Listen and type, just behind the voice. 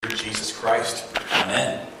Jesus Christ.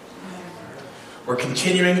 Amen. We're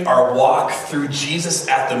continuing our walk through Jesus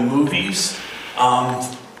at the movies.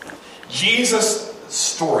 Jesus'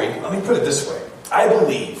 story, let me put it this way. I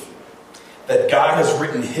believe that God has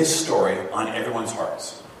written his story on everyone's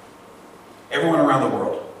hearts. Everyone around the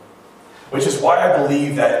world. Which is why I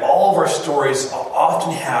believe that all of our stories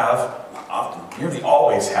often have, nearly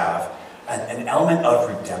always have, an element of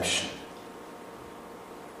redemption.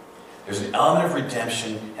 There's an element of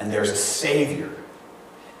redemption, and there's a Savior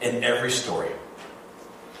in every story.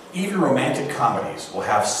 Even romantic comedies will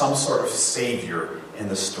have some sort of Savior in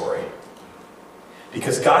the story.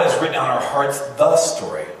 Because God has written on our hearts the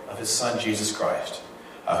story of his Son, Jesus Christ,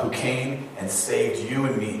 who came and saved you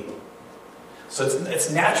and me. So it's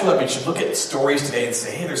natural that we should look at stories today and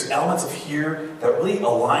say, hey, there's elements of here that really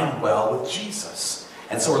align well with Jesus.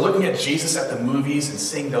 And so we're looking at Jesus at the movies and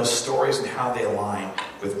seeing those stories and how they align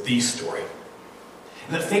with the story.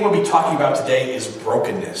 And the thing we'll be talking about today is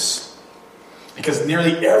brokenness. Because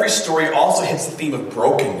nearly every story also hits the theme of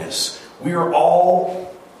brokenness. We are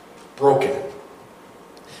all broken.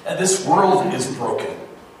 And this world is broken.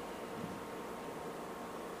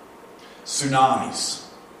 Tsunamis,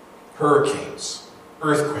 hurricanes,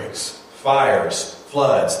 earthquakes, fires,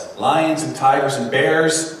 floods, lions and tigers and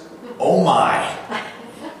bears. Oh my.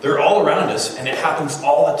 They're all around us, and it happens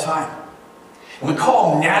all the time. And we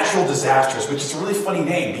call them natural disasters, which is a really funny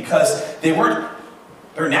name because they're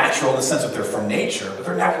natural in the sense that they're from nature, but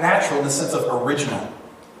they're not natural in the sense of original.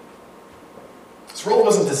 This world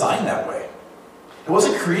wasn't designed that way. It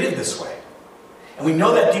wasn't created this way. And we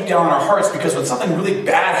know that deep down in our hearts because when something really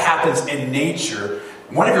bad happens in nature,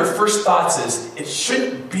 one of your first thoughts is, it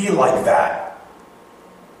shouldn't be like that.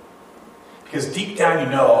 Because deep down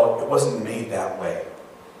you know it wasn't made that way.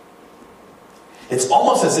 It's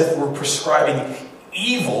almost as if we're prescribing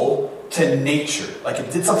evil to nature. Like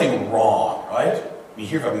it did something wrong, right? You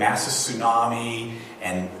hear of a massive tsunami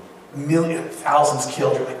and thousands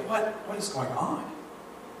killed. You're like, what is going on?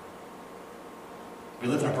 We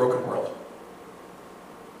live in a broken world.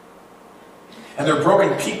 And there are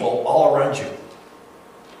broken people all around you.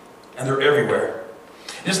 And they're everywhere.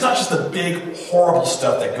 And it's not just the big, horrible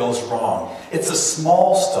stuff that goes wrong. It's the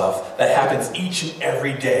small stuff that happens each and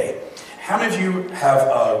every day. How many of you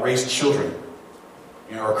have raised children?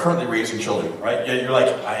 You know, are currently raising children, right? You're like,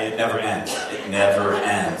 it never ends. It never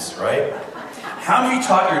ends, right? How many of you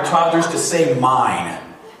taught your toddlers to say mine?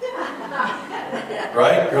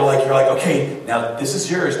 Right? You're like, okay, now this is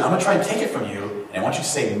yours. Now I'm going to try and take it from you, and I want you to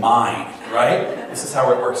say mine, right? This is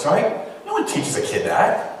how it works, right? No one teaches a kid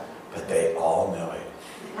that, but they all know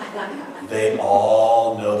it. They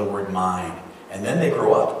all know the word mine. And then they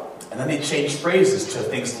grow up. And then they change phrases to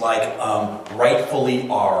things like rightfully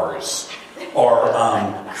ours, or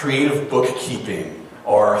creative bookkeeping,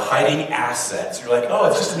 or hiding assets. You're like, oh,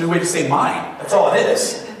 it's just a new way to say mine. That's all it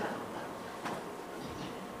is.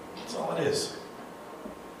 That's all it is.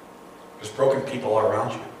 There's broken people all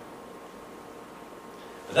around you.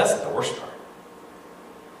 But that's not the worst part.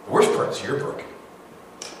 The worst part is you're broken.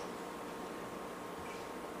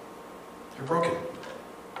 You're broken.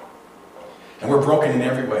 And we're broken in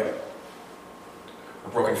every way.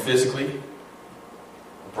 We're broken physically.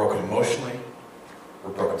 We're broken emotionally.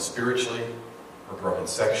 We're broken spiritually. We're broken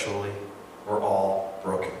sexually. We're all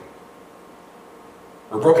broken.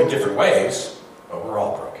 We're broken different ways, but we're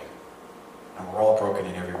all broken. And we're all broken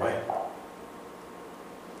in every way.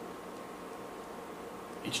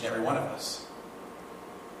 Each and every one of us.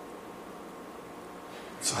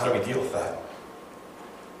 So how do we deal with that?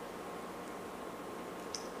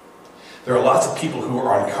 There are lots of people who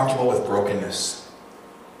are uncomfortable with brokenness.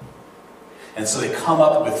 And so they come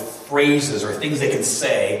up with phrases or things they can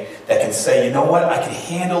say that can say, you know what, I can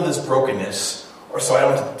handle this brokenness, or so I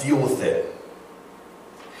don't have to deal with it.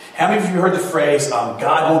 How many of you heard the phrase,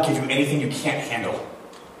 God won't give you anything you can't handle?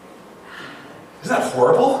 Isn't that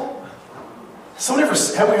horrible? How many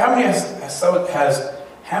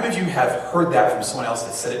of you have heard that from someone else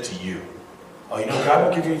that said it to you? Oh, you know, God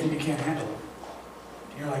won't give you anything you can't handle.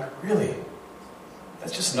 And you're like, really?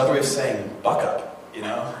 That's just another way of saying, buck up, you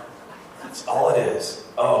know? That's all it is.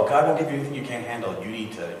 Oh, God won't give you anything you can't handle. You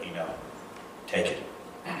need to, take it.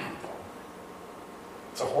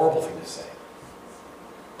 It's a horrible thing to say.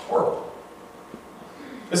 Horrible.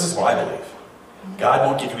 This is what I believe. God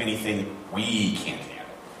won't give you anything we can't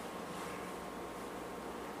handle.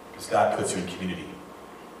 Because God puts you in community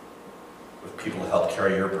with people to help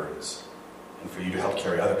carry your burdens and for you to help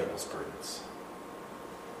carry other people's burdens.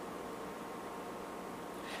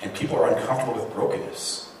 And people are uncomfortable with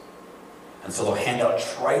brokenness. And so they'll hand out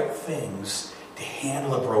trite things to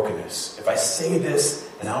handle the brokenness. If I say this,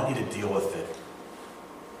 then I don't need to deal with it.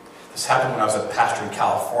 This happened when I was a pastor in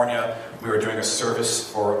California. We were doing a service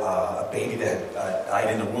for a baby that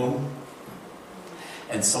died in the womb.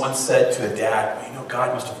 And someone said to the dad, well, you know,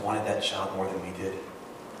 God must have wanted that child more than we did.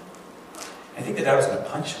 I think the dad was going to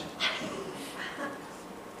punch him.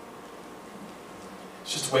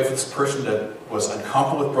 It's just a way for this person that was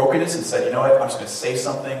uncomfortable with brokenness and said, you know what, I'm just going to say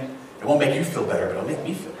something. It won't make you feel better, but it'll make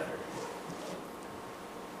me feel better.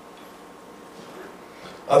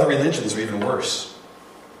 Other religions are even worse.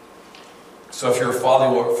 So if you're a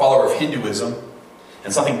follower of Hinduism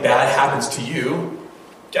and something bad happens to you,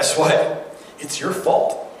 guess what? It's your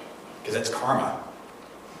fault, because it's karma.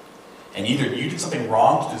 And either you did something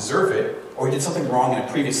wrong to deserve it, or you did something wrong in a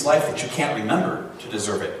previous life that you can't remember to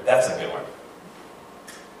deserve it. That's a good one.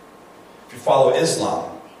 If you follow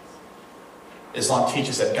Islam, Islam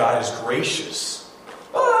teaches that God is gracious,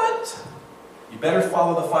 but you better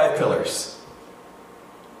follow the 5 pillars.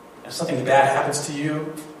 If something bad happens to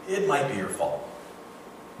you, it might be your fault.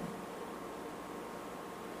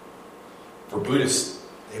 For Buddhists,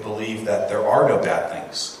 they believe that there are no bad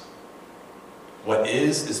things. What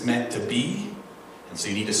is meant to be, and so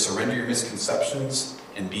you need to surrender your misconceptions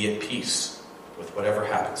and be at peace with whatever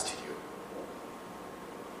happens to you.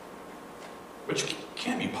 Which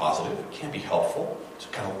can be positive, it can be helpful to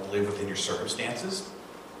kind of live within your circumstances.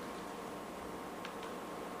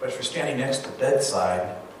 But if you're standing next to the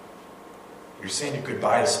bedside, you're saying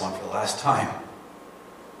goodbye to someone for the last time,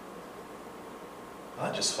 well,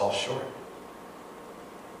 that just falls short.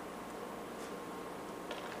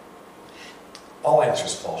 All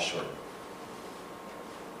answers fall short.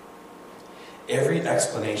 Every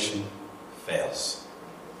explanation fails.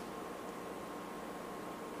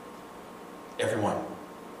 Everyone.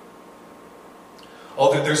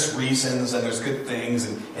 Oh, there's reasons and there's good things,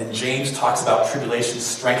 and James talks about tribulation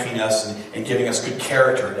strengthening us and giving us good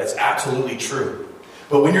character. That's absolutely true.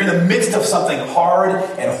 But when you're in the midst of something hard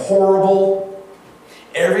and horrible,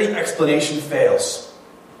 every explanation fails.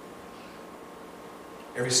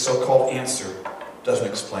 Every so-called answer doesn't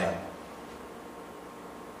explain.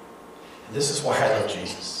 And this is why I love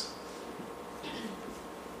Jesus.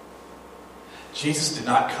 Jesus did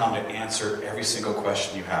not come to answer every single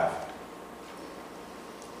question you have.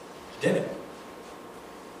 He didn't.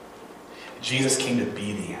 Jesus came to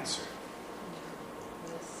be the answer.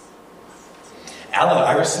 Allen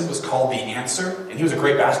Iverson was called the answer, and he was a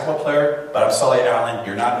great basketball player, but I'm sorry, Allen,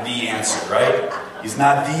 you're not the answer, right? He's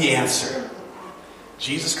not the answer.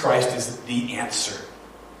 Jesus Christ is the answer.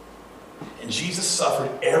 And Jesus suffered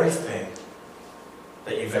everything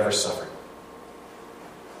that you've ever suffered.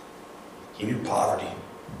 He knew poverty.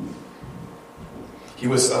 He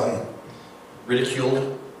was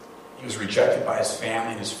ridiculed. He was rejected by his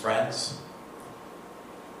family and his friends.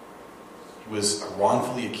 He was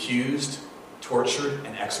wrongfully accused, tortured,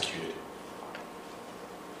 and executed.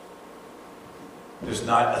 There's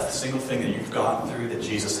not a single thing that you've gone through that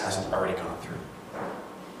Jesus hasn't already gone through.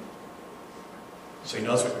 So he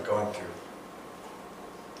knows what you're going through.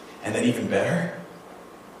 And then even better,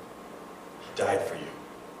 he died for you.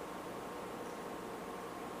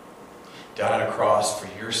 He died on a cross for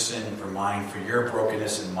your sin and for mine, for your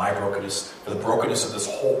brokenness and my brokenness, for the brokenness of this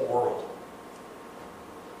whole world.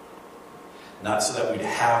 Not so that we'd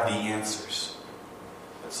have the answers,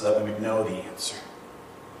 but so that we would know the answer.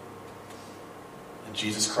 And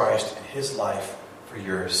Jesus Christ and his life for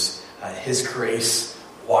yours, his grace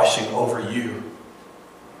washing over you,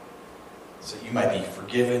 so that you might be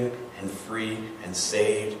forgiven and free and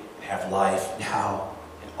saved and have life now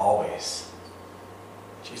and always.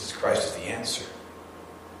 Jesus Christ is the answer.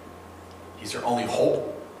 He's our only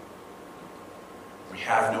hope. We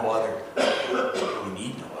have no other. We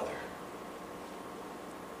need no other.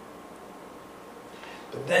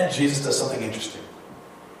 But then Jesus does something interesting.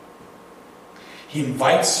 He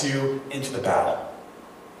invites you into the battle.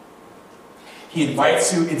 He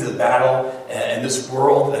invites you into the battle in this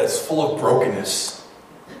world that is full of brokenness.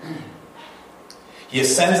 He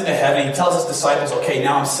ascends into heaven. He tells his disciples, okay,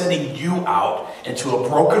 now I'm sending you out into a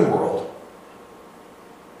broken world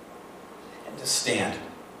and to stand.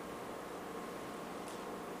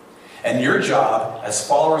 And your job as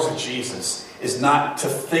followers of Jesus is not to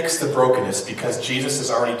fix the brokenness, because Jesus has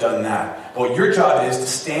already done that. But your job is to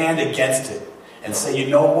stand against it and say, you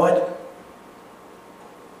know what?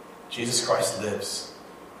 Jesus Christ lives.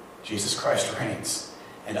 Jesus Christ reigns.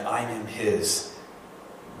 And I am his.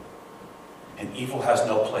 And evil has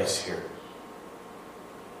no place here.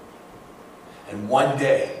 And one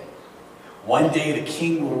day the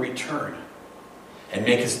King will return. and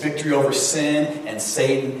make his victory over sin and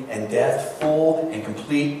Satan and death full and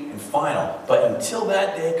complete and final. But until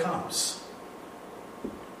that day comes,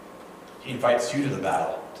 he invites you to the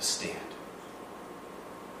battle to stand.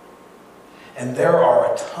 And there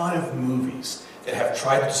are a ton of movies that have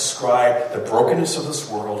tried to describe the brokenness of this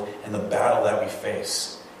world and the battle that we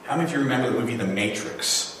face. How many of you remember the movie The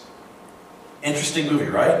Matrix? Interesting movie,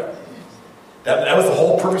 right? That was the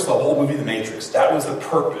whole purpose of the whole movie, The Matrix. That was the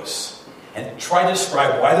purpose. And it tried to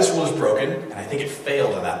describe why this world is broken, and I think it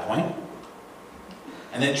failed at that point.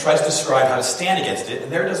 And then it tries to describe how to stand against it,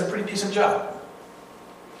 and there it does a pretty decent job.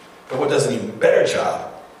 But what does an even better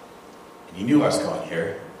job, and you knew I was going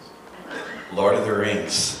here, Lord of the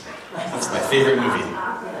Rings. That's my favorite movie.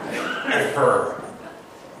 Ever.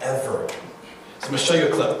 So I'm going to show you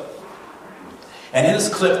a clip. And in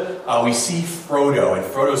this clip, we see Frodo, and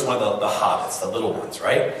Frodo is one of the hobbits, the little ones,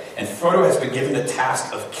 right? And Frodo has been given the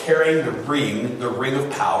task of carrying the ring of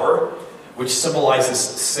power, which symbolizes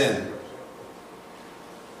sin.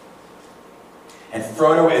 And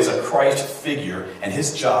Frodo is a Christ figure, and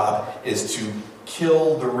his job is to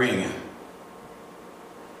kill the ring.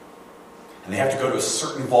 And they have to go to a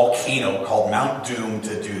certain volcano called Mount Doom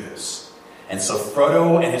to do this. And so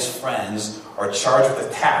Frodo and his friends are charged with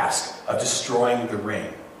the task of destroying the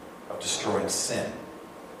ring, of destroying sin.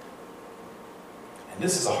 And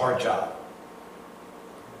this is a hard job.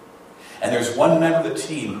 And there's one member of the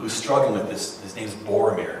team who's struggling with this. His name's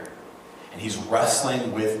Boromir. And he's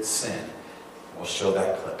wrestling with sin. We'll show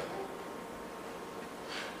that clip.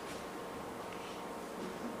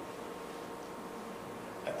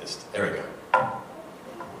 There we go.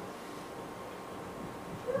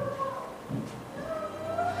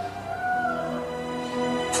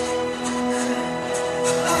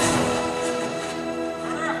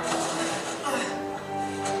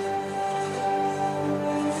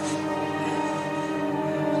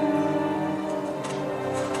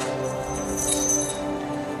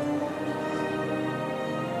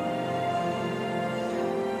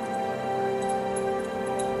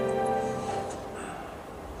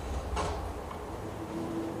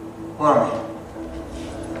 Boromir,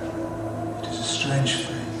 it is a strange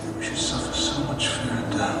thing that we should suffer so much fear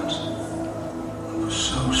and doubt over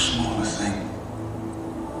so small a thing.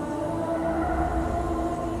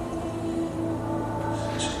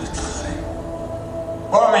 Such a little thing.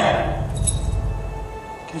 Boromir!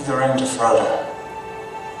 Give the ring to Frodo.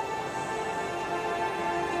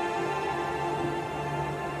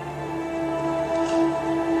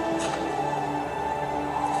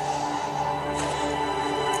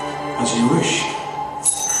 As you wish.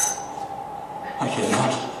 I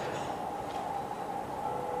cannot.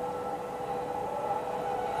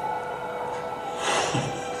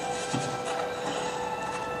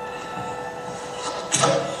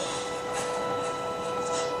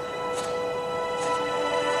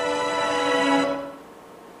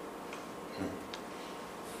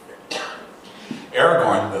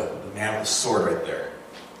 Aragorn, the man with the sword right there,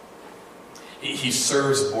 he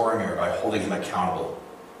serves Boromir by holding him accountable.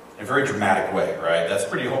 In a very dramatic way, right? That's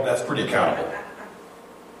pretty accountable.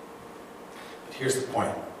 But here's the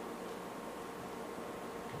point.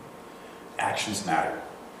 Actions matter.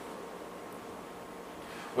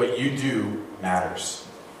 What you do matters.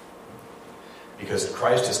 Because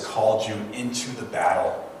Christ has called you into the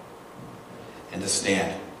battle and to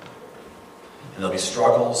stand. And there'll be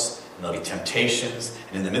struggles, and there'll be temptations,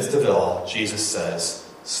 and in the midst of it all, Jesus says,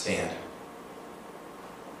 stand.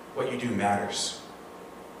 What you do matters.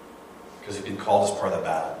 Because you've been called as part of the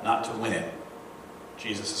battle, not to win it.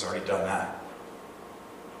 Jesus has already done that.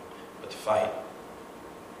 But to fight.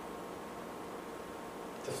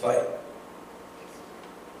 To fight.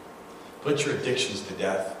 Put your addictions to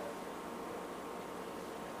death.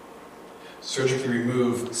 Surgically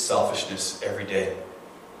remove selfishness every day.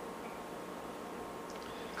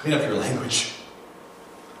 Clean up your language.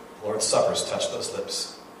 The Lord's Supper's touch those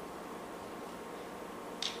lips.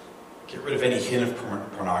 Get rid of any hint of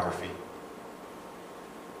pornography.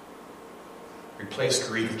 Replace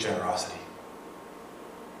greed with generosity.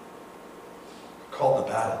 You're called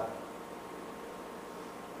to battle.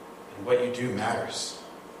 And what you do matters.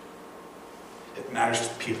 It matters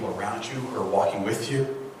to people around you who are walking with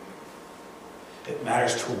you. It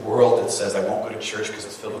matters to a world that says, I won't go to church because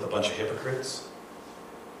it's filled with a bunch of hypocrites.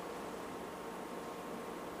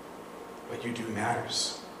 What you do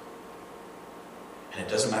matters. And it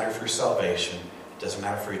doesn't matter for your salvation. It doesn't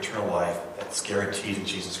matter for eternal life. That's guaranteed in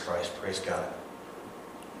Jesus Christ. Praise God.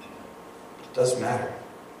 It does matter.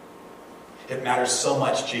 It matters so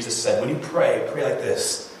much, Jesus said. When you pray like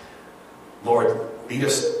this. Lord, lead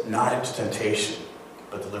us not into temptation,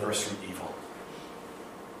 but deliver us from evil.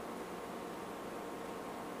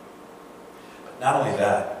 not only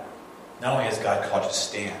that, not only has God called you to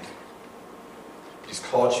stand, but He's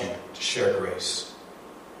called you to share grace.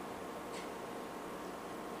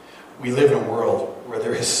 We live in a world where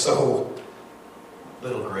there is so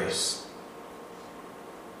little grace.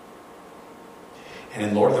 And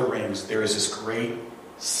in Lord of the Rings, there is this great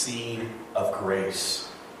scene of grace.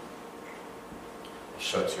 I'll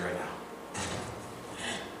show it to you right now.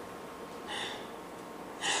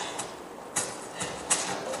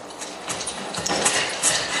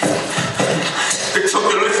 It took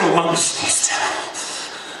the little ones.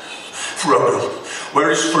 Frodo.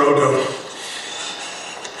 Where is Frodo?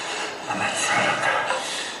 I met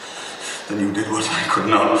Frodo. Then you did what I could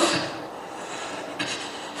not.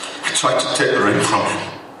 I tried to take the ring from him.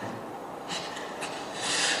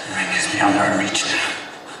 The ring is beyond our reach now.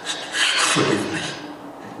 Forgive me.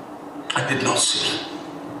 I did not see.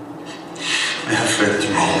 I have failed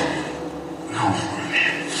you all. No,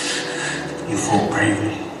 Boromir. You fought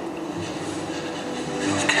bravely. You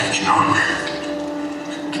have kept your honor.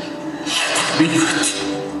 Leave it.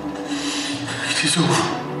 It is over.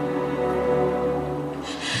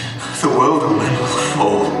 The world of men will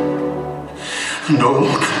fall. And all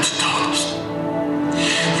will come to darkness.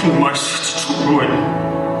 From my city to ruin.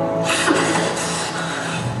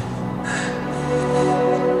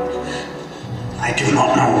 I do not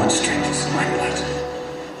know what strength is in my blood,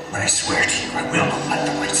 but I swear to you I will not let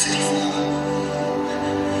the White City fall.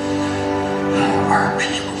 Nor our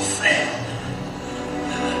people fail.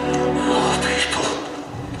 Our people.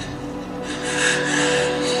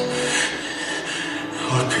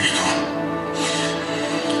 Our people.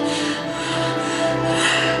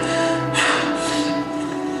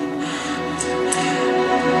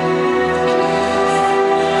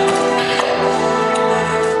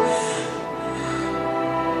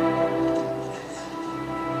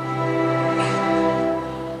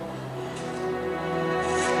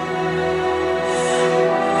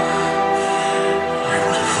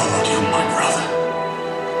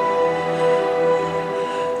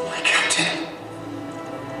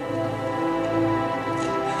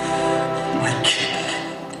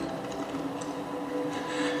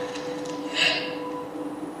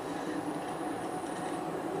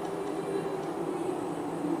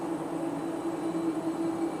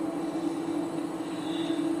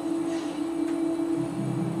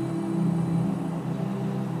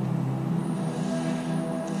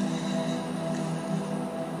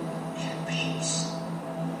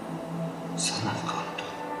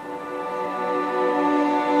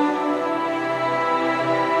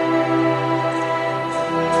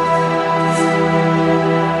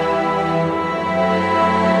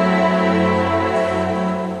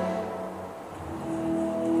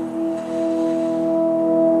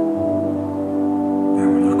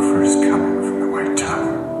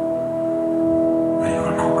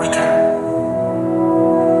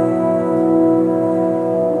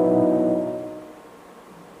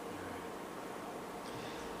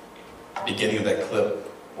 Beginning of that clip,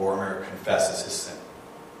 Boromir confesses his sin.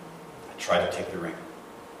 I tried to take the ring.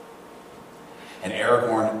 And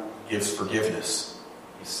Aragorn gives forgiveness.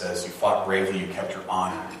 He says, you fought bravely, you kept your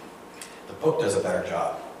honor. The book does a better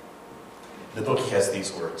job. In the book he has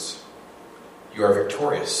these words. You are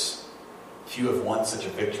victorious. Few have won such a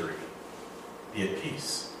victory. Be at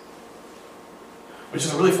peace. Which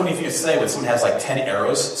is a really funny thing to say when someone has like 10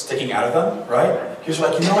 arrows sticking out of them, right? Because you're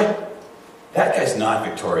like, you know what? That guy's not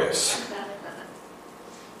victorious.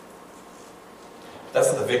 That's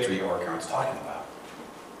not the victory Aragorn's talking about.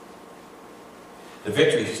 The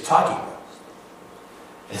victory he's talking about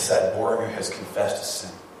is that Boromir has confessed his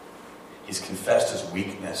sin. He's confessed his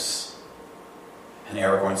weakness. And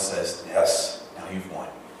Aragorn says, yes, now you've won.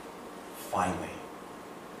 Finally.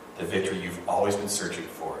 The victory you've always been searching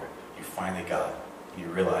for, you finally got. And you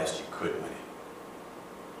realized you could win it.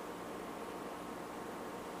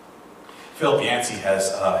 Philip Yancey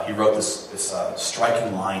he wrote this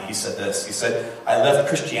striking line. He said this. He said, I left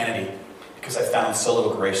Christianity because I found so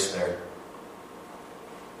little grace there.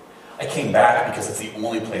 I came back because it's the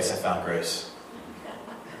only place I found grace.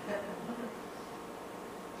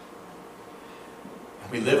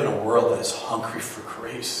 And we live in a world that is hungry for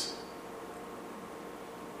grace.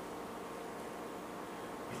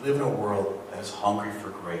 We live in a world that is hungry for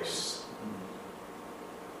grace.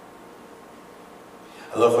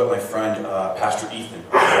 I love what my friend, Pastor Ethan,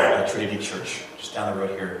 at Trinity Church, just down the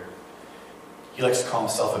road here, he likes to call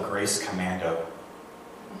himself a grace commando.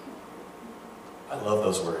 I love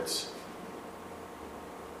those words.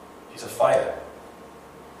 He's a fighter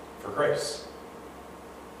for grace.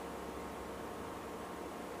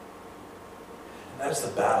 And that is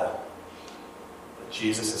the battle that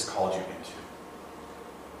Jesus has called you into.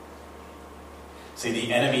 See,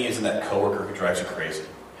 the enemy isn't that coworker who drives you crazy.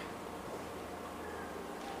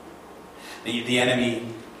 The enemy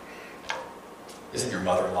isn't your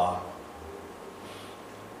mother-in-law.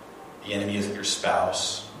 The enemy isn't your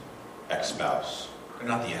spouse, ex-spouse. They're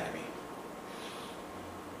not the enemy.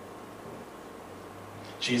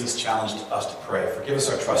 Jesus challenged us to pray, forgive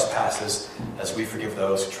us our trespasses as we forgive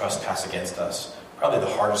those who trespass against us. Probably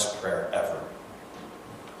the hardest prayer ever.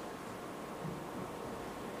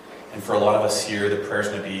 And for a lot of us here, the prayer is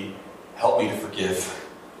going to be, help me to forgive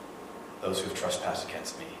those who have trespassed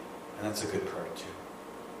against me. And that's a good prayer too.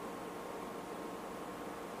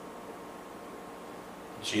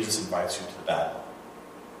 Jesus invites you to the battle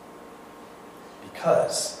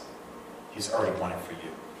because he's already won it for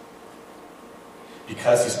you.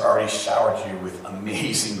 Because he's already showered you with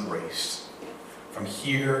amazing grace from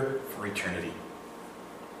here for eternity.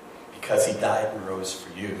 Because he died and rose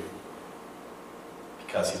for you.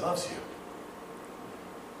 Because he loves you.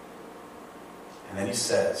 And then he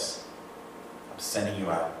says, I'm sending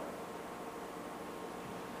you out.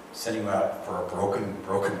 I'm sending you out for a broken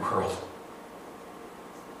world.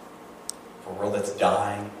 For a world that's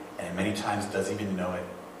dying and many times doesn't even know it.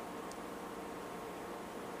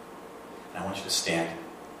 And I want you to stand.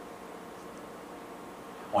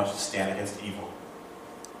 I want you to stand against evil.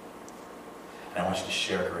 And I want you to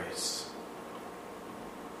share grace.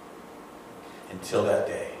 Until that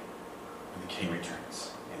day when the King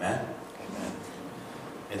returns. Amen? Amen.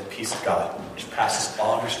 May the peace of God, which passes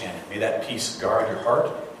all understanding, may that peace guard your heart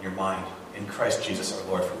and your mind in Christ Jesus our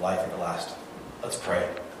Lord for life everlasting. Let's pray.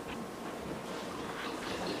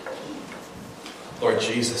 Lord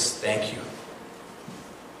Jesus, thank you.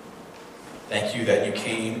 Thank you that you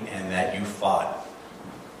came and that you fought.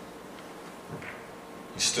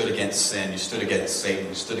 You stood against sin. You stood against Satan.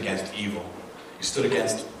 You stood against evil. You stood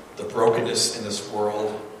against the brokenness in this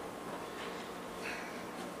world.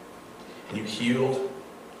 And you healed.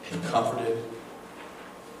 You comforted.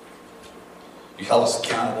 You held us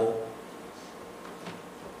accountable.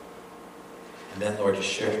 And then, Lord, you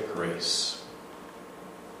shared your grace.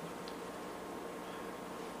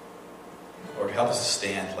 Lord, help us to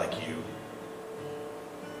stand like you.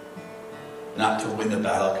 Not to win the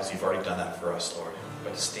battle because you've already done that for us, Lord,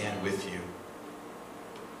 but to stand with you.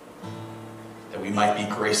 That we might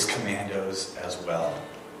be grace commandos as well.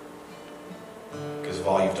 Because of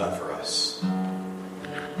all you've done for us.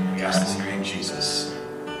 We ask this in your name, Jesus.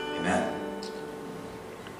 Amen.